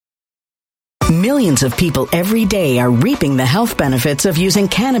Millions of people every day are reaping the health benefits of using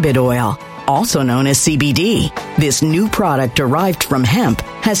cannabis oil, also known as CBD. This new product derived from hemp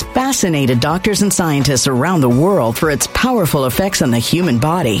has fascinated doctors and scientists around the world for its powerful effects on the human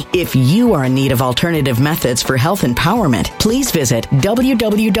body. If you are in need of alternative methods for health empowerment, please visit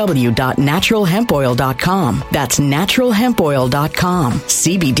www.naturalhempoil.com. That's naturalhempoil.com.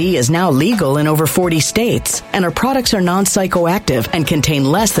 CBD is now legal in over 40 states, and our products are non-psychoactive and contain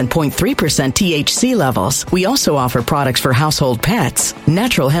less than 0.3% THC levels. We also offer products for household pets.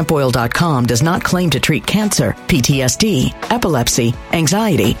 Naturalhempoil.com does not claim to treat cancer, PTSD, epilepsy,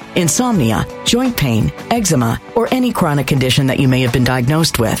 anxiety, insomnia, joint pain, eczema, or any chronic condition that you may have been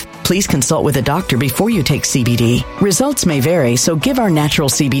diagnosed with. Please consult with a doctor before you take CBD. Results may vary, so give our natural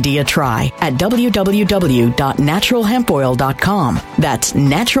CBD a try at www.naturalhempoil.com. That's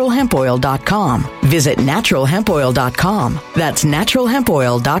naturalhempoil.com. Visit naturalhempoil.com. That's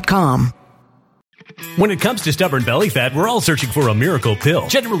naturalhempoil.com. When it comes to stubborn belly fat, we're all searching for a miracle pill.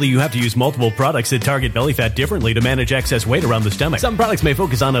 Generally, you have to use multiple products that target belly fat differently to manage excess weight around the stomach. Some products may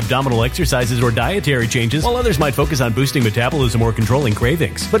focus on abdominal exercises or dietary changes, while others might focus on boosting metabolism or controlling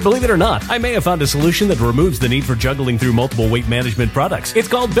cravings. But believe it or not, I may have found a solution that removes the need for juggling through multiple weight management products. It's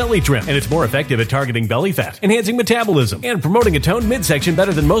called Belly Trim, and it's more effective at targeting belly fat, enhancing metabolism, and promoting a toned midsection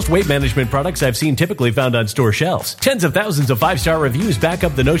better than most weight management products I've seen typically found on store shelves. Tens of thousands of 5-star reviews back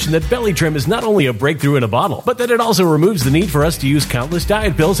up the notion that Belly Trim is not only a breakthrough in a bottle, but that it also removes the need for us to use countless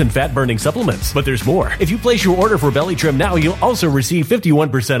diet pills and fat-burning supplements. But there's more. If you place your order for Belly Trim now, you'll also receive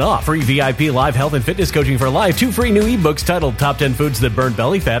 51% off, free VIP live health and fitness coaching for life, 2 free new ebooks titled Top 10 Foods That Burn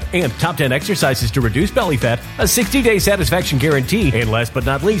Belly Fat and Top 10 Exercises to Reduce Belly Fat, a 60-day satisfaction guarantee, and last but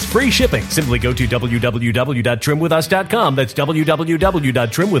not least, free shipping. Simply go to www.trimwithus.com. That's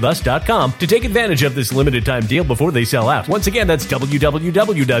www.trimwithus.com to take advantage of this limited time deal before they sell out. Once again, that's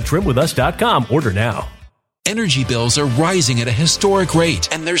www.trimwithus.com. Order now. Energy bills are rising at a historic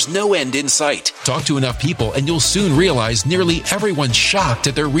rate, and there's no end in sight. Talk to enough people, and you'll soon realize nearly everyone's shocked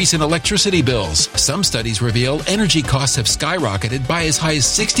at their recent electricity bills. Some studies reveal energy costs have skyrocketed by as high as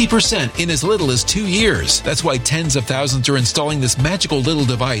 60% in as little as 2 years. That's why tens of thousands are installing this magical little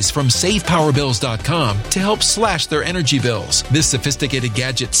device from SavePowerBills.com to help slash their energy bills. This sophisticated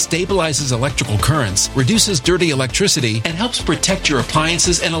gadget stabilizes electrical currents, reduces dirty electricity, and helps protect your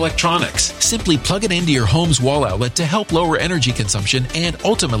appliances and electronics. Simply plug it into your home's wall outlet to help lower energy consumption and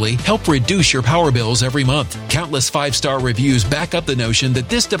ultimately help reduce your power bills every month. Countless 5-star reviews back up the notion that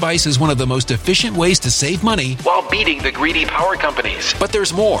this device is one of the most efficient ways to save money while beating the greedy power companies. But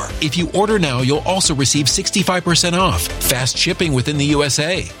there's more. If you order now, you'll also receive 65% off, fast shipping within the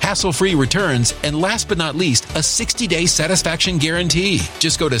USA, hassle-free returns, and last but not least, a 60-day satisfaction guarantee.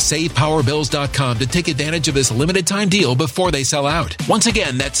 Just go to SavePowerBills.com to take advantage of this limited time deal before they sell out. Once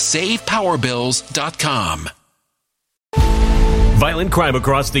again, that's SavePowerBills.com. Violent crime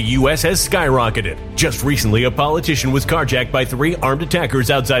across the U.S. has skyrocketed. Just recently, a politician was carjacked by 3 armed attackers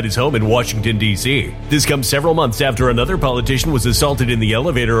outside his home in Washington, D.C. This comes several months after another politician was assaulted in the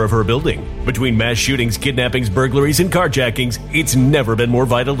elevator of her building. Between mass shootings, kidnappings, burglaries, and carjackings, it's never been more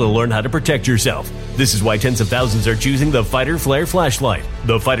vital to learn how to protect yourself. This is why tens of thousands are choosing the Fighter Flare flashlight.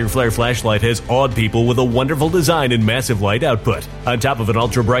 The Fighter Flare flashlight has awed people with a wonderful design and massive light output. On top of an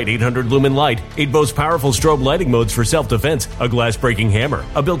ultra-bright 800-lumen light, it boasts powerful strobe lighting modes for self-defense, a glass-breaking hammer,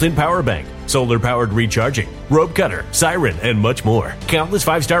 a built-in power bank, solar-powered recharging, rope cutter, siren, and much more. Countless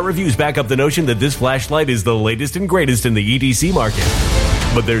 5-star reviews back up the notion that this flashlight is the latest and greatest in the EDC market.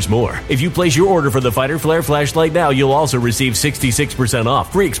 But there's more. If you place your order for the Fighter Flare flashlight now, you'll also receive 66%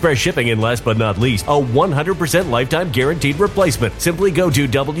 off, free express shipping, and last but not least, a 100% lifetime guaranteed replacement. Simply go to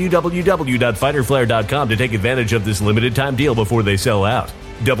www.fighterflare.com to take advantage of this limited time deal before they sell out.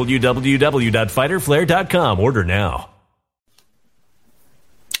 www.fighterflare.com. Order now.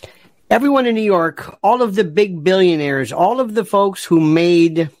 Everyone in New York, all of the big billionaires, all of the folks who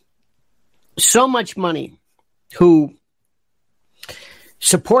made so much money, who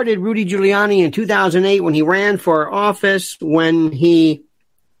supported Rudy Giuliani in 2008 when he ran for office, when he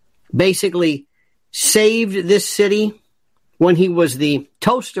basically saved this city, when he was the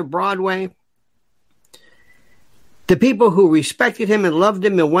toast of Broadway. The people who respected him and loved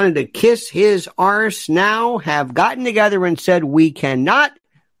him and wanted to kiss his arse now have gotten together and said, we cannot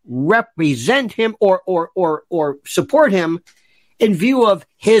represent him or support him in view of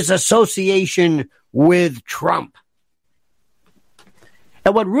his association with Trump.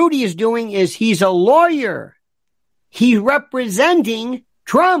 And what Rudy is doing is he's a lawyer. He's representing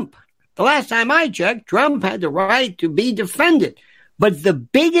Trump. The last time I checked, Trump had the right to be defended. But the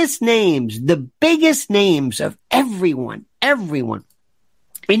biggest names of everyone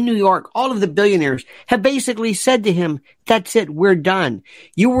in New York, all of the billionaires have basically said to him, that's it, we're done.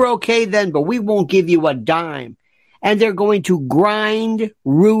 You were okay then, but we won't give you a dime. And they're going to grind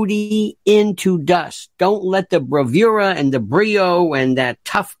Rudy into dust. Don't let the bravura and the brio and that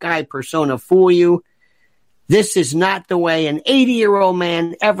tough guy persona fool you. This is not the way an 80-year-old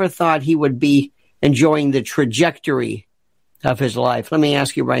man ever thought he would be enjoying the trajectory of his life. Let me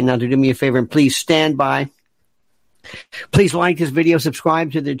ask you right now to do me a favor and please stand by. Please like this video,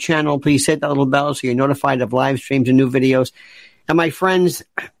 subscribe to the channel. Please hit that little bell so you're notified of live streams and new videos. And my friends,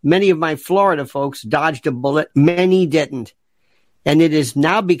 many of my Florida folks dodged a bullet. Many didn't. And it has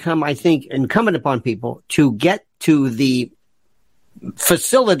now become, I think, incumbent upon people to get to the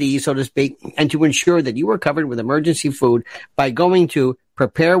facility, so to speak, and to ensure that you are covered with emergency food by going to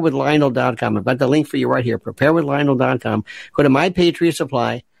preparewithlionel.com. I've got the link for you right here, preparewithlionel.com. Go to My Patriot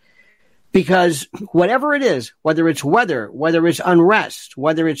Supply. Because whatever it is, whether it's weather, whether it's unrest,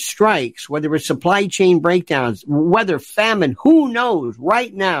 whether it's strikes, whether it's supply chain breakdowns, whether famine, who knows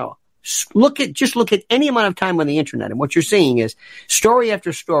right now, just look at any amount of time on the internet. And what you're seeing is story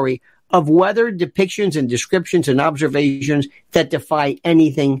after story of weather depictions and descriptions and observations that defy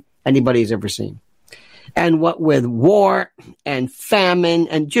anything anybody's ever seen. And what with war and famine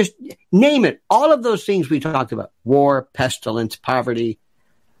and just name it, all of those things we talked about, war, pestilence, poverty.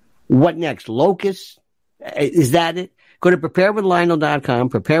 What next? Locusts? Is that it? Go to preparewithlionel.com,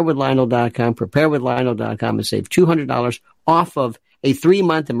 preparewithlionel.com, and save $200 off of a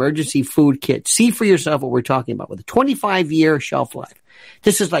 3-month emergency food kit. See for yourself what we're talking about with a 25-year shelf life.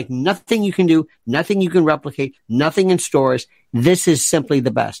 This is like nothing you can do, nothing you can replicate, nothing in stores. This is simply the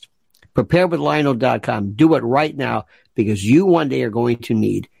best. Preparewithlionel.com. Do it right now because you one day are going to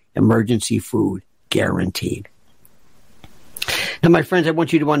need emergency food guaranteed. Now, my friends, I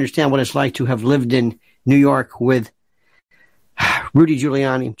want you to understand what it's like to have lived in New York with Rudy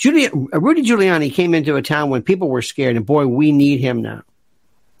Giuliani. Rudy Giuliani came into a town when people were scared, and boy, we need him now.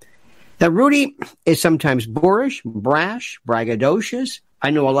 Now, Rudy is sometimes boorish, brash, braggadocious. I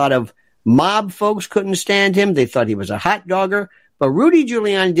know a lot of mob folks couldn't stand him. They thought he was a hot dogger. But Rudy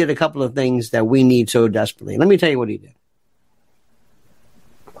Giuliani did a couple of things that we need so desperately. Let me tell you what he did.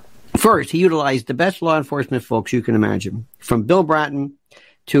 First, he utilized the best law enforcement folks you can imagine, from Bill Bratton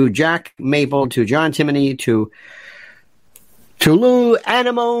to Jack Maple to John Timoney to Lou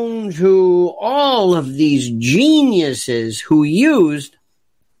Anemone to all of these geniuses who used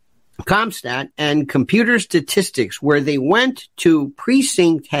CompStat and computer statistics, where they went to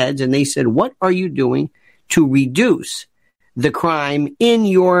precinct heads and they said, what are you doing to reduce the crime in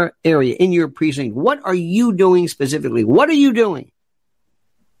your area, in your precinct? What are you doing specifically? What are you doing?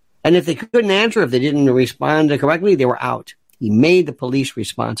 And if they couldn't answer, if they didn't respond correctly, they were out. He made the police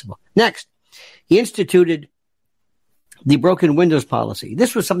responsible. Next, he instituted the broken windows policy.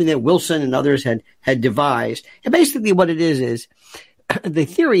 This was something that Wilson and others had devised. And basically what it is the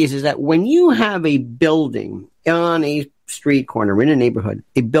theory is that when you have a building on a street corner in a neighborhood,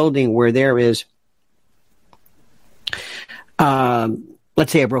 a building where there is, let's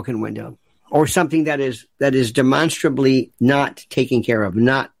say, a broken window or something that is demonstrably not taken care of,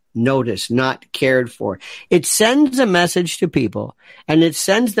 not noticed, not cared for. It sends a message to people, and it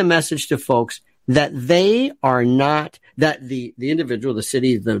sends the message to folks that they are not, that the individual, the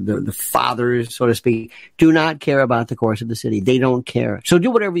city, the fathers, so to speak, do not care about the course of the city. They don't care. So do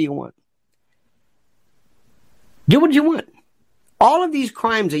whatever you want. Do what you want. All of these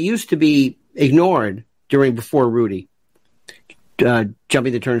crimes that used to be ignored before Rudy,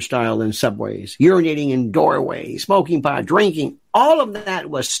 jumping the turnstile in subways, urinating in doorways, smoking pot, drinking, all of that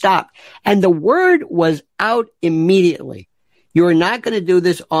was stopped. And the word was out immediately. You're not going to do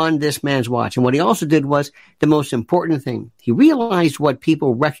this on this man's watch. And what he also did was the most important thing. He realized what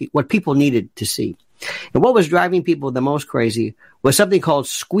people needed to see. And what was driving people the most crazy was something called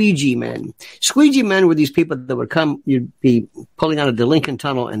squeegee men. Squeegee men were these people that would come, you'd be pulling out of the Lincoln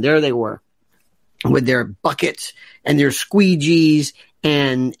Tunnel, and there they were with their buckets and their squeegees,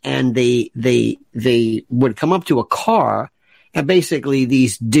 and they would come up to a car, and basically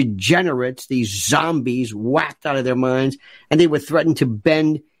these degenerates, these zombies, whacked out of their minds, and they would threaten to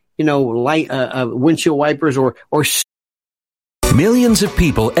bend, windshield wipers or Millions of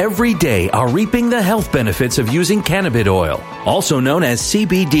people every day are reaping the health benefits of using cannabis oil, also known as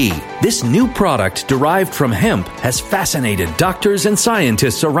CBD. This new product derived from hemp has fascinated doctors and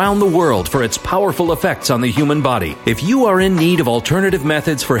scientists around the world for its powerful effects on the human body. If you are in need of alternative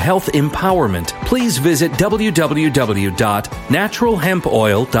methods for health empowerment, please visit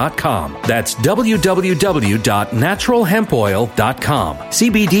www.naturalhempoil.com. That's www.naturalhempoil.com.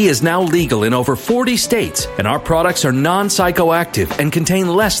 CBD is now legal in over 40 states, and our products are non-psychoactive psychoactive and contain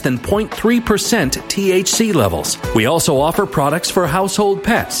less than 0.3% THC levels. We also offer products for household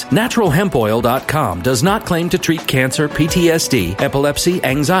pets. NaturalHempOil.com does not claim to treat cancer, PTSD, epilepsy,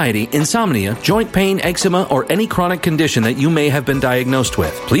 anxiety, insomnia, joint pain, eczema, or any chronic condition that you may have been diagnosed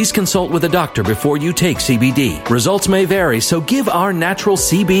with. Please consult with a doctor before you take CBD. Results may vary, so give our natural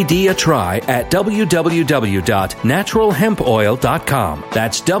CBD a try at www.naturalhempoil.com.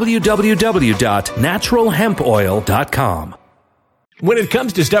 That's www.naturalhempoil.com. When it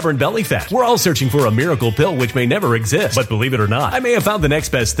comes to stubborn belly fat, we're all searching for a miracle pill which may never exist. But believe it or not, I may have found the next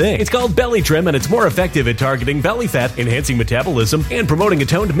best thing. It's called Belly Trim, and it's more effective at targeting belly fat, enhancing metabolism, and promoting a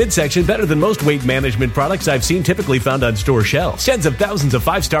toned midsection better than most weight management products I've seen typically found on store shelves. Tens of thousands of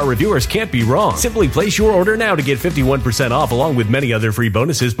 5-star reviewers can't be wrong. Simply place your order now to get 51% off along with many other free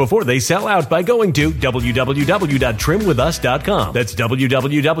bonuses before they sell out by going to www.trimwithus.com. That's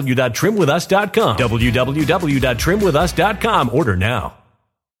www.trimwithus.com. www.trimwithus.com. Order now.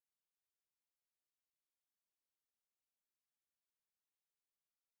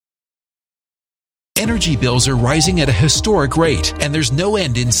 Energy bills are rising at a historic rate, and there's no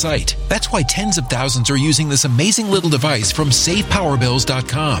end in sight. That's why tens of thousands are using this amazing little device from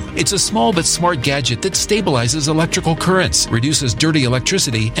SavePowerBills.com. It's a small but smart gadget that stabilizes electrical currents, reduces dirty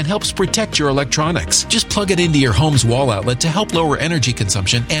electricity, and helps protect your electronics. Just plug it into your home's wall outlet to help lower energy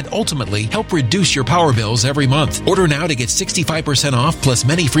consumption and ultimately help reduce your power bills every month. Order now to get 65% off plus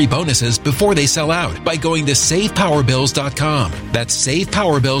many free bonuses before they sell out by going to SavePowerBills.com. That's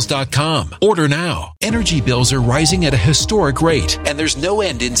SavePowerBills.com. Order now. Energy bills are rising at a historic rate, and there's no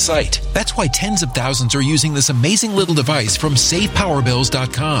end in sight. That's why tens of thousands are using this amazing little device from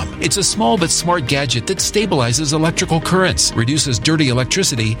SavePowerBills.com. It's a small but smart gadget that stabilizes electrical currents, reduces dirty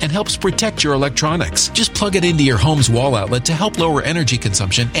electricity, and helps protect your electronics. Just plug it into your home's wall outlet to help lower energy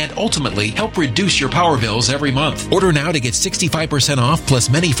consumption and ultimately help reduce your power bills every month. Order now to get 65% off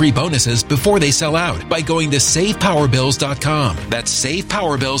plus many free bonuses before they sell out by going to SavePowerBills.com. That's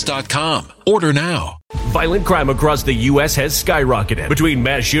SavePowerBills.com. Order now. Violent crime across the U.S. has skyrocketed. Between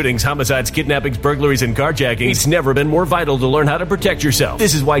mass shootings, homicides, kidnappings, burglaries, and carjackings, it's never been more vital to learn how to protect yourself.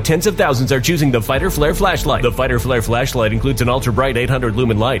 This is why tens of thousands are choosing the Fighter Flare flashlight. The Fighter Flare flashlight includes an ultra-bright 800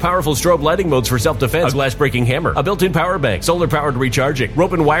 lumen light, powerful strobe lighting modes for self-defense, a glass-breaking hammer, a built-in power bank, solar-powered recharging,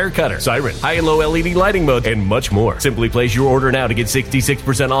 rope and wire cutter, siren, high and low LED lighting mode, and much more. Simply place your order now to get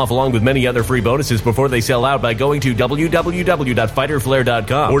 66% off along with many other free bonuses before they sell out by going to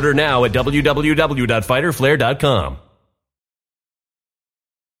www.fighterflare.com. Order now at www.fighterflare.com.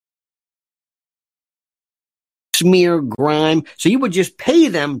 Smear, grime. So you would just pay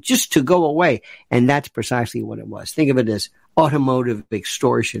them just to go away. And that's precisely what it was. Think of it as automotive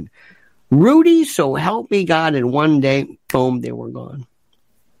extortion. Rudy, so help me God, and one day, boom, they were gone.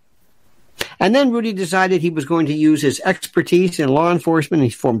 And then Rudy decided he was going to use his expertise in law enforcement. He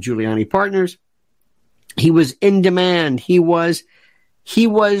formed Giuliani Partners. He was in demand. He was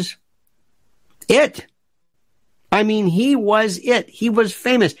it. I mean, he was it. He was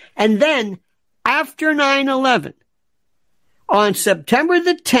famous. And then, after 9/11, on September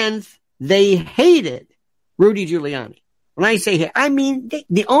the 10th, they hated Rudy Giuliani. When I say hate, I mean,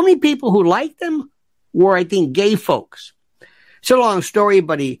 the only people who liked him were, I think, gay folks. It's a long story,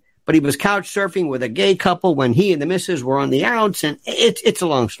 but he was couch surfing with a gay couple when he and the missus were on the outs, and it's a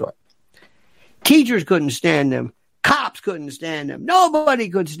long story. Teachers couldn't stand him. Cops couldn't stand him. Nobody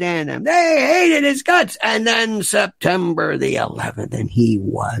could stand him. They hated his guts. And then September the 11th, and he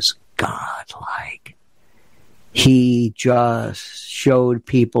was godlike. He just showed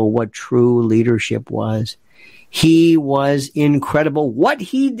people what true leadership was. He was incredible. What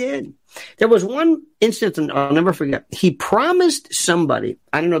he did. There was one instance, and I'll never forget. He promised somebody,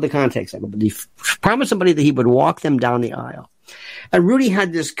 I don't know the context of it, but he promised somebody that he would walk them down the aisle. And Rudy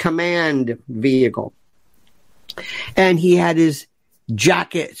had this command vehicle. And he had his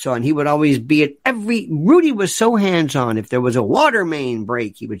jackets on. He would always be at Rudy was so hands-on. If there was a water main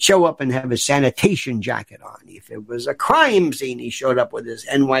break, he would show up and have his sanitation jacket on. If it was a crime scene, he showed up with his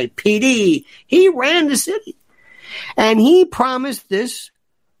NYPD. He ran the city. And he promised this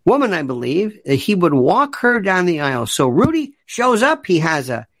woman, I believe, that he would walk her down the aisle. So Rudy shows up. He has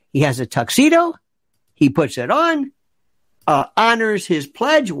a tuxedo. He puts it on. Honors his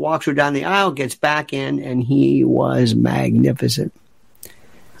pledge, walks her down the aisle, gets back in, and he was magnificent.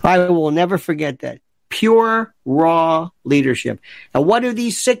 I will never forget that. Pure, raw leadership. And what do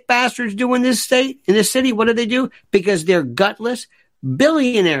these sick bastards do in this state, in this city? What do they do? Because they're gutless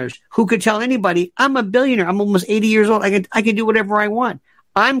billionaires who could tell anybody, I'm a billionaire. I'm almost 80 years old. I can do whatever I want.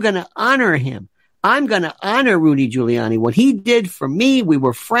 I'm going to honor him. I'm going to honor Rudy Giuliani. What he did for me, we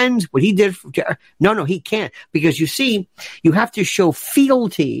were friends. What he did for, no, he can't. Because you see, you have to show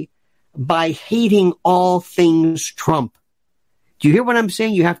fealty by hating all things Trump. Do you hear what I'm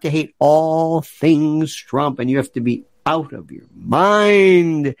saying? You have to hate all things Trump, and you have to be out of your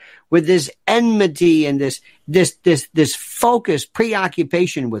mind with this enmity and this focused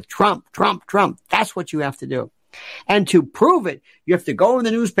preoccupation with Trump. That's what you have to do. And to prove it, you have to go in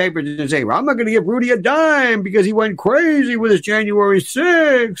the newspapers and say, well, I'm not going to give Rudy a dime because he went crazy with his January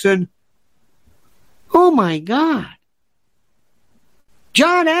 6th. And oh my God.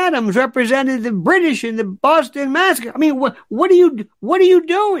 John Adams represented the British in the Boston Massacre. I mean, what are you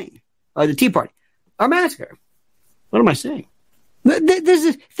doing? The Tea Party, our massacre. What am I saying?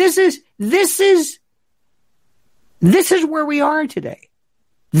 This is where we are today.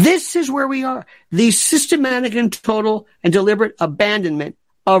 This is where we are. The systematic and total and deliberate abandonment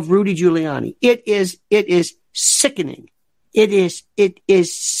of Rudy Giuliani. It is sickening. It is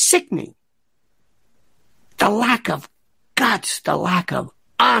sickening. The lack of guts, the lack of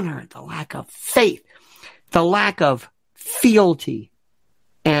honor, the lack of faith, the lack of fealty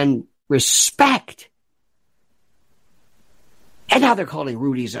and respect. And now they're calling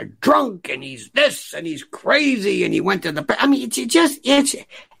Rudy's a drunk and he's this and he's crazy and he went to the... I mean,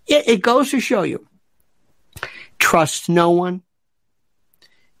 it goes to show you. Trust no one.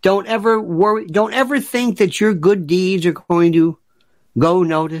 Don't ever worry. Don't ever think that your good deeds are going to go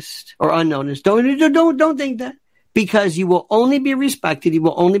noticed or unnoticed. Don't think that. Because you will only be respected, you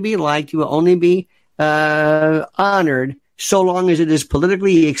will only be liked, you will only be honored so long as it is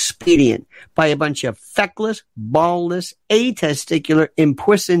politically expedient by a bunch of feckless, ballless, atesticular,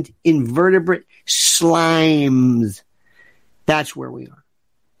 impuissant, invertebrate slimes. That's where we are.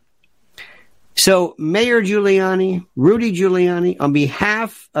 So Mayor Giuliani, Rudy Giuliani, on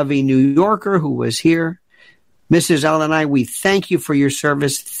behalf of a New Yorker who was here, Mrs. L and I, we thank you for your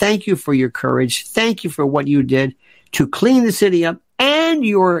service. Thank you for your courage. Thank you for what you did to clean the city up and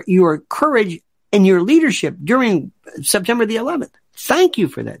your courage and your leadership during September the 11th. Thank you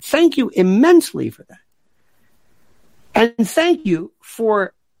for that. Thank you immensely for that. And thank you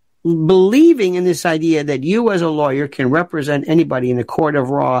for believing in this idea that you as a lawyer can represent anybody in a court of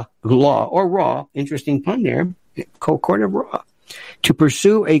law, interesting pun there, court of law, to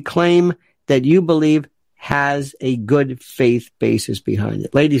pursue a claim that you believe has a good faith basis behind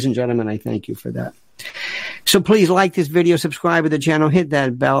it. Ladies and gentlemen, I thank you for that. So please like this video, subscribe to the channel, hit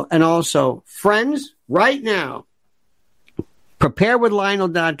that bell. And also, friends, right now,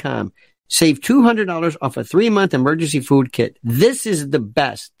 preparewithlionel.com. Save $200 off a 3-month emergency food kit. This is the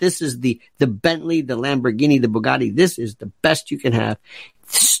best. This is the Bentley, the Lamborghini, the Bugatti. This is the best you can have.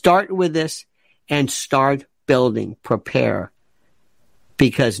 Start with this and start building. Prepare.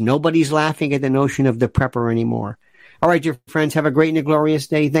 Because nobody's laughing at the notion of the prepper anymore. All right, dear friends, have a great and a glorious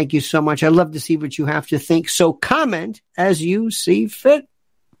day. Thank you so much. I love to see what you have to think. So comment as you see fit.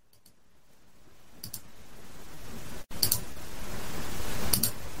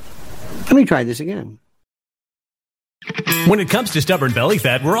 Let me try this again. When it comes to stubborn belly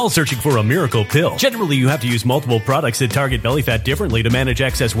fat, we're all searching for a miracle pill. Generally, you have to use multiple products that target belly fat differently to manage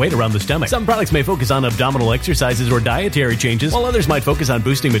excess weight around the stomach. Some products may focus on abdominal exercises or dietary changes, while others might focus on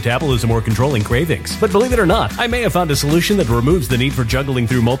boosting metabolism or controlling cravings. But believe it or not, I may have found a solution that removes the need for juggling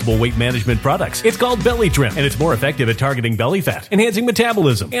through multiple weight management products. It's called Belly Trim, and it's more effective at targeting belly fat, enhancing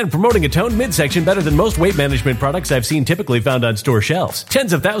metabolism, and promoting a toned midsection better than most weight management products I've seen typically found on store shelves.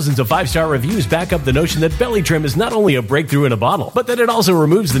 Tens of thousands of 5-star reviews back up the notion that Belly Trim is not only a breakthrough in a bottle, but that it also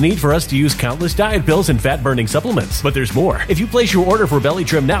removes the need for us to use countless diet pills and fat-burning supplements. But there's more. If you place your order for Belly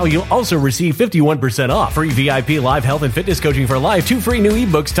Trim now, you'll also receive 51% off, free VIP live health and fitness coaching for life, 2 free new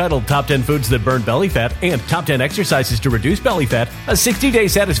ebooks titled Top 10 Foods That Burn Belly Fat and Top 10 Exercises to Reduce Belly Fat, a 60-day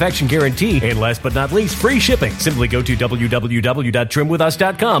satisfaction guarantee, and last but not least, free shipping. Simply go to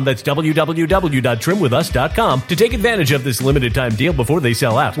www.trimwithus.com. That's www.trimwithus.com to take advantage of this limited time deal before they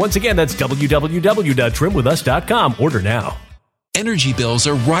sell out. Once again, that's www.trimwithus.com. Order now. Energy bills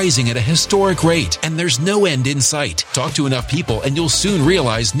are rising at a historic rate, and there's no end in sight. Talk to enough people, and you'll soon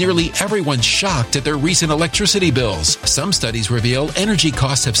realize nearly everyone's shocked at their recent electricity bills. Some studies reveal energy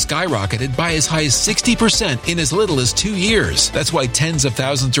costs have skyrocketed by as high as 60% in as little as 2 years. That's why tens of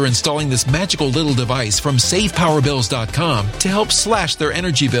thousands are installing this magical little device from SavePowerBills.com to help slash their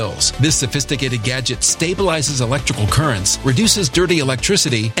energy bills. This sophisticated gadget stabilizes electrical currents, reduces dirty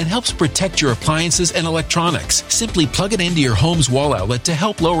electricity, and helps protect your appliances and electronics. Simply plug it into your home home's wall outlet to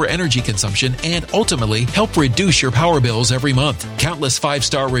help lower energy consumption and ultimately help reduce your power bills every month. Countless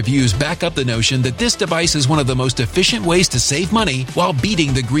 5-star reviews back up the notion that this device is one of the most efficient ways to save money while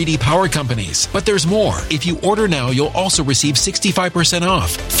beating the greedy power companies. But there's more. If you order now, you'll also receive 65%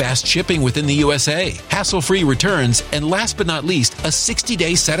 off, fast shipping within the USA, hassle-free returns, and last but not least, a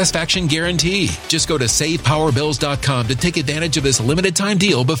 60-day satisfaction guarantee. Just go to SavePowerBills.com to take advantage of this limited time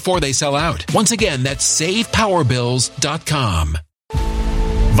deal before they sell out. Once again, that's SavePowerBills.com.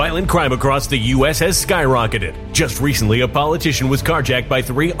 Violent crime across the U.S. has skyrocketed. Just recently, a politician was carjacked by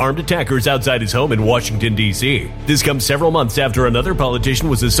 3 armed attackers outside his home in Washington, D.C. This comes several months after another politician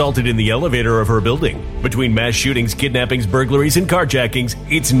was assaulted in the elevator of her building. Between mass shootings, kidnappings, burglaries, and carjackings,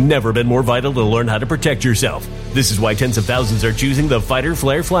 it's never been more vital to learn how to protect yourself. This is why tens of thousands are choosing the Fighter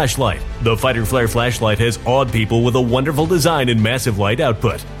Flare flashlight. The Fighter Flare flashlight has awed people with a wonderful design and massive light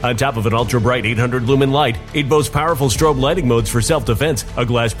output. On top of an ultra-bright 800-lumen light, it boasts powerful strobe lighting modes for self-defense, a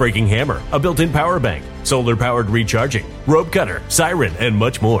glass-breaking hammer, a built-in power bank, solar-powered recharging, rope cutter, siren, and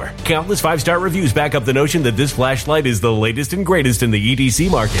much more. Countless 5-star reviews back up the notion that this flashlight is the latest and greatest in the EDC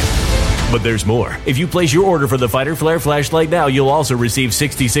market. But there's more. If you place your order for the Fighter Flare flashlight now, you'll also receive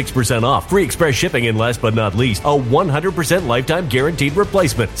 66% off, free express shipping, and last but not least, a 100% lifetime guaranteed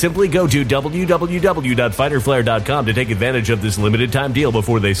replacement. Simply go to www.fighterflare.com to take advantage of this limited time deal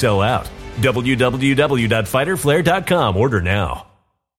before they sell out. www.fighterflare.com. Order now.